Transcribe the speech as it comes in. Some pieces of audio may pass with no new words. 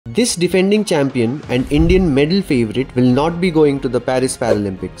This defending champion and Indian medal favourite will not be going to the Paris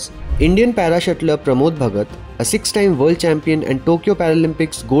Paralympics. Indian para-shuttler Pramod Bhagat, a 6-time world champion and Tokyo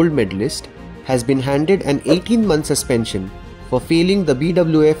Paralympics gold medalist, has been handed an 18-month suspension for failing the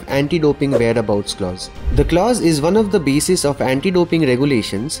BWF anti-doping whereabouts clause. The clause is one of the bases of anti-doping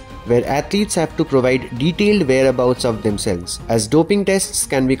regulations where athletes have to provide detailed whereabouts of themselves, as doping tests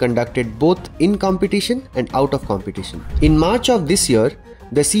can be conducted both in competition and out of competition. In March of this year,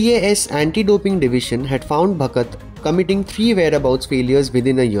 the CAS anti-doping division had found Bhagat committing 3 whereabouts failures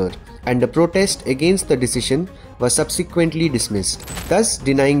within a year, and a protest against the decision was subsequently dismissed, thus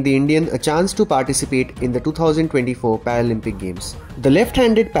denying the Indian a chance to participate in the 2024 Paralympic Games. The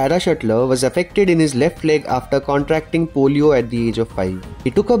left-handed para-shuttler was affected in his left leg after contracting polio at the age of 5.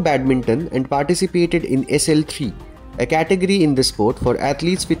 He took up badminton and participated in SL3, a category in the sport for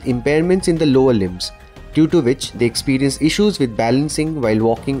athletes with impairments in the lower limbs, due to which they experience issues with balancing while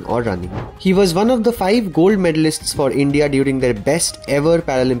walking or running. He was one of the 5 gold medalists for India during their best ever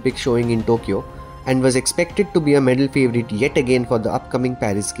Paralympic showing in Tokyo, and was expected to be a medal favourite yet again for the upcoming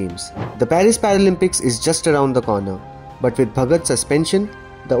Paris Games. The Paris Paralympics is just around the corner, but with Bhagat's suspension,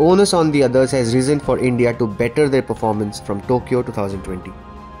 the onus on the others has risen for India to better their performance from Tokyo 2020.